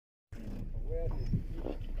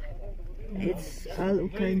It's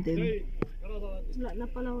alukaeimden. Wala na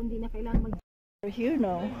pala, hindi na kailangan mag... We're here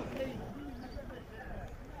now.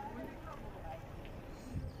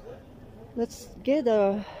 Let's get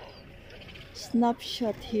a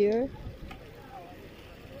snapshot here.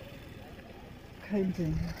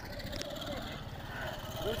 Alukaeimden.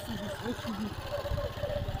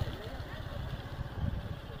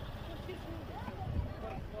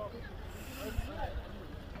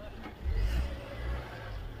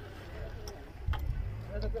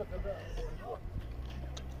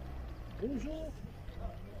 Bonjour.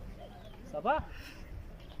 Ça va?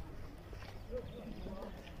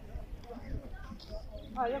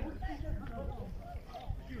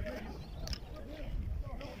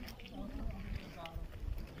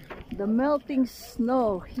 The melting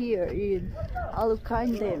snow here in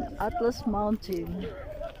Alukaeimden, Atlas Mountain.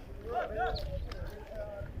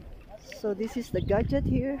 So this is the gadget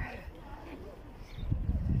here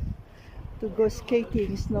to go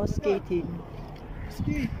skating, snow skating.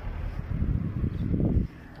 Ski.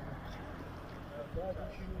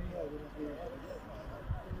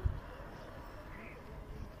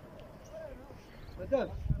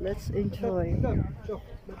 Madame. Let's enjoy. Madame, شوف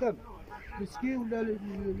مدام السكي ولا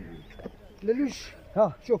للوش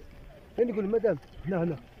ها شوف فين نقول مدام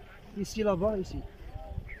هنا ici là-bas ici.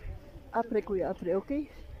 Après kuya, après, okay?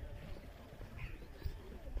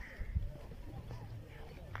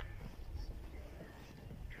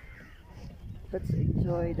 Let's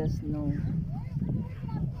enjoy the snow.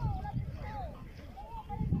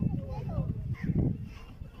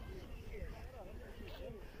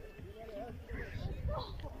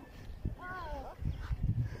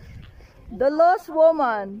 The lost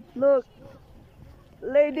woman, look,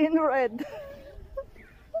 lady in red.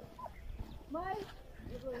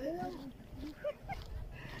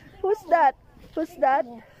 Who's that? Who's that?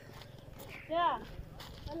 Yeah.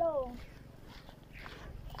 Hello.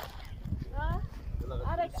 Ha?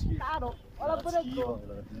 Aray, taarok. Wala po na ko.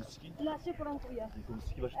 Wala, syukran kuya.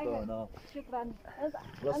 Syukran.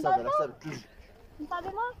 Ang sabi mo? Ang sabi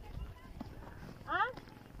mo? Ha?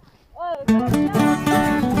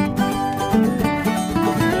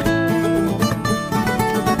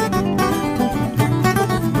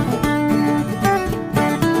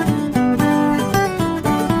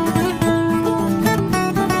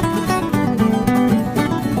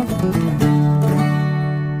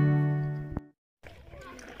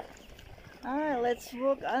 Let's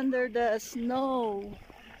walk under the snow,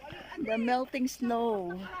 the melting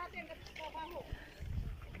snow.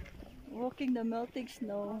 Walking the melting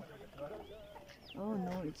snow. Oh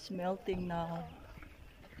no, it's melting now.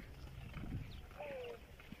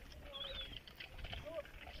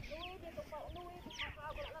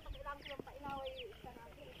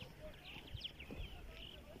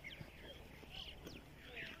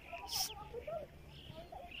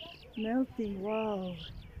 Melting, wow.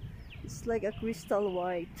 It's like a crystal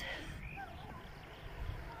white.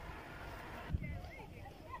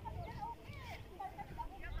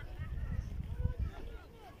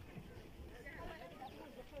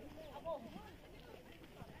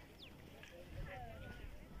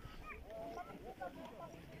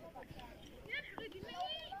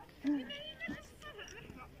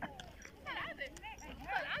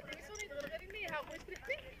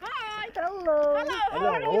 Hello.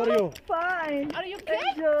 Hello, how are you? Fine. Are you okay?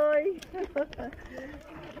 Enjoy.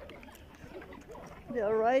 They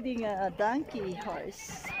are riding a donkey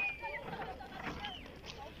horse.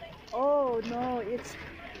 Oh no,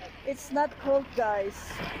 it's not cold, guys.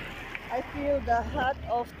 I feel the hot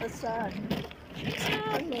of the sun.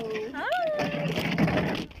 Hello.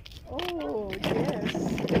 Hi. Oh yes.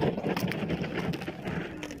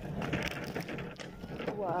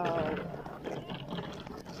 Wow.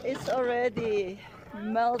 It's already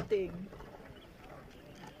melting.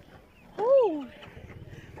 Oh,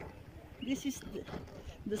 this is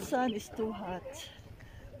the sun is too hot.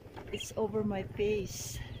 It's over my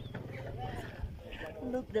face.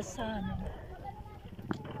 Look, the sun.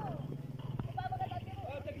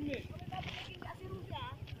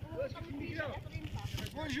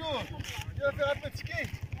 Bonjour. Tu vas faire un peu de ski?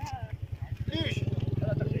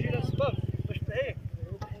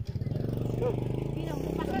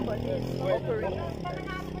 Somebody is offering.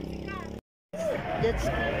 Let's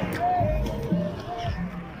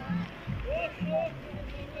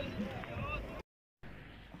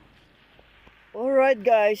all right,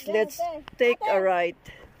 guys, let's take a ride.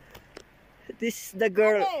 This is the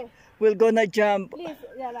girl. We're gonna jump. Please,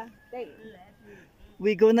 yala.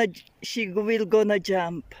 She will gonna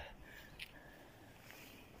jump.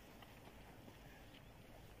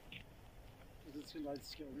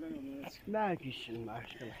 ما فيش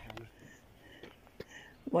المشكلة.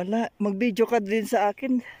 Wala. Mag-video ka din sa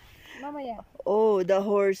akin. Mamaya. Oh, the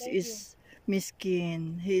horse Thank is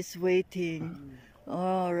miskin. He's waiting.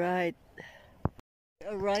 All right.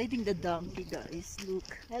 Riding the donkey, guys. Look.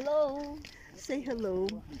 Hello. Say hello.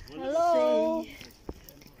 Hello. Say.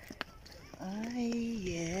 Ay,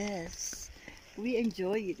 yes. We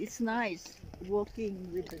enjoy it. It's nice walking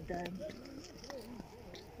with the donkey.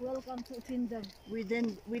 Welcome to Finland. We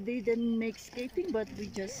didn't make skating, but we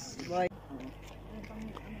just ride.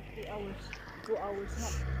 3 hours. 2 hours na.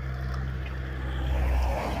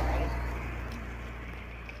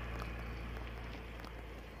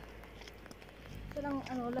 Saan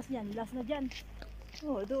ang last yan? Last na dyan.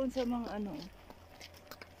 Oh, doon sa mga ano.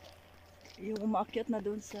 Yung umaakyat na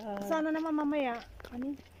doon sa... Sana naman mamaya.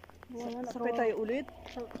 Ano? Sakay tayo ulit?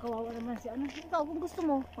 Kawawa naman si ano. Ikaw kung gusto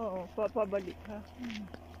mo. Oo, pabalik ha.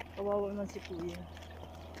 Kawawa naman si kuya.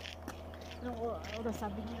 Anong oras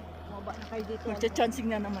sabi niya? Mababa na kayo dito. Nagcha-chancing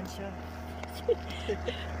na naman siya.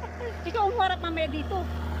 Ikaw ang harap mamaya dito.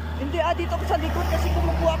 Hindi dito ako sa likod kasi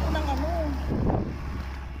kumukuha ako ng ano.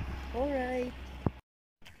 Alright.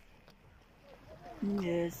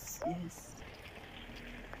 Yes, yes.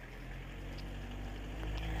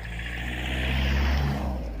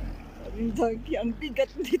 Ang donkey, ang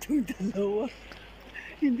bigat nitong dalawa.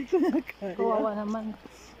 Hindi ko na kaya. Kawawa naman.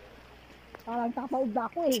 Parang tapaod na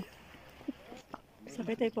ako eh.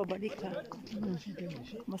 Sakay tayo pabalik ha.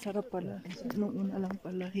 Masarap pala. Nung una lang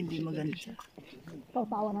pala, hindi maganda.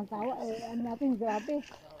 Tawa ng tawa. Ano natin, grabe.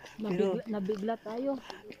 Nabigla tayo.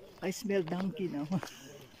 I smell donkey now.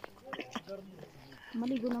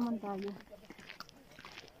 Maligo naman tayo.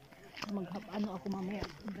 Ano ako mamaya.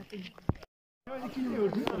 Dating.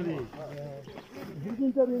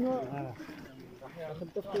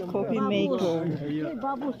 Coffee maker. Eh,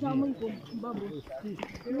 babos na amoy ko. Babos.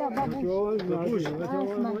 Wala, babos.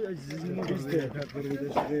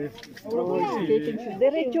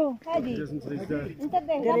 Diretso. Hadi.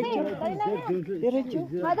 Internet. Hadi. Dali na na. Diretso.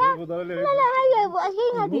 Hada? Wala, hayo.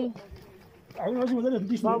 Asing hadi.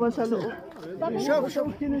 Bawal sa loob. Bishaw.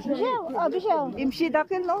 Bishaw. Imshi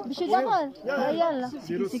dakil no? Bishaw dakal. Ayan la.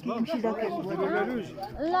 Sige, imshi dakil.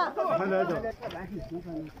 La.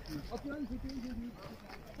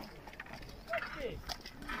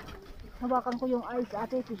 Hawakan ko yung ice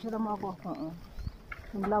ate. Picture mo ako. Oo.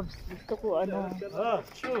 Yung gloves. Gusto ko ano.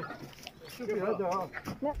 شوف شوفي هذا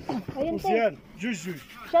La. Ayun te. مزيان جوج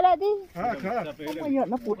Shala din. هاك هاك Oh,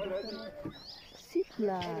 ayan, naput. Zip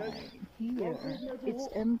line. Here. It's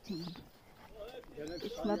empty.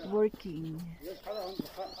 It's not working.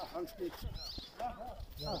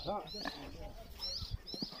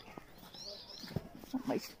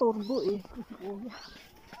 Maistorbo eh.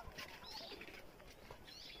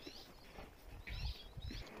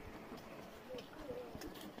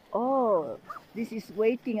 Oh, this is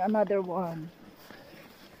waiting another one.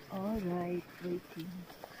 All right, waiting.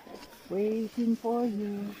 Waiting for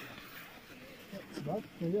you.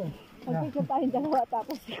 Pagkikita tayong dalawa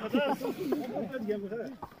tapos.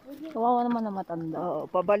 Kawawa naman na matanda. Oo,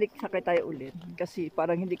 pabalik sakay tayo ulit. Kasi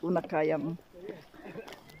parang hindi ko na kayang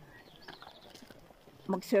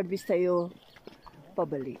mag-service tayo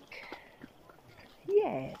pabalik.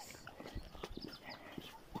 Yes.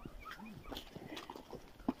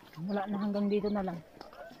 Wala na hanggang dito na lang.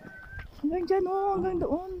 Hanggang dyan oh, hanggang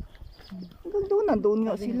doon. Hanggang doon, nandoon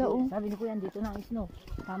nga sila oh. Sabi ni Kuya, dito na ang snow.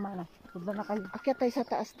 Tama na. Punta na kayo. Akyat tayo sa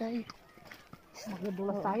taas tayo.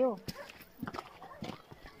 Magdudulas tayo.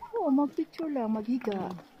 Oo, mag-picture lang,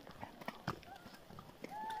 maghiga.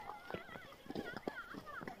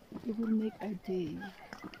 It will make our day.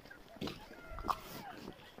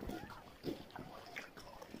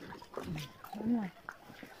 Ano na?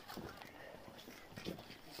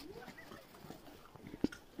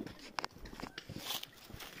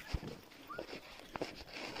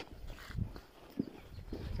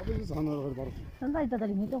 Saan tayo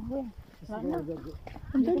dadalhin nito, Kuya? Wala na.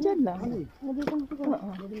 Hanggang dyan lang. Nandito na siguro.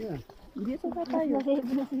 Oo. Dito na tayo.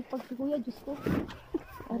 Nasipag si Kuya, Diyos ko.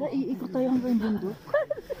 Para iikot tayo hanggang bundok.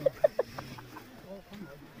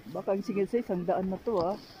 Baka ang sige sa 100 na to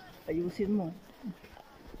ah. Ayusin mo.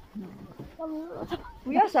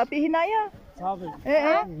 Kuya, sapi hinaya. صافي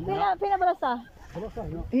Pinabalasa. خلاص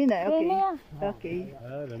هنا Hina, okay. Hinaya. Okay.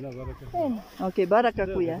 لا لا بركه Pin. Okay, baraka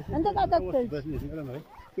kuya. Andak adapter.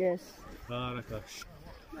 Yes. بركه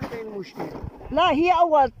ما كاين مشكل La, hiya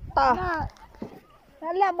awat ta. Na.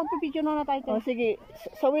 Wala, magpipidyo na tayo. Oh, sige,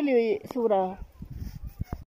 sawili sura.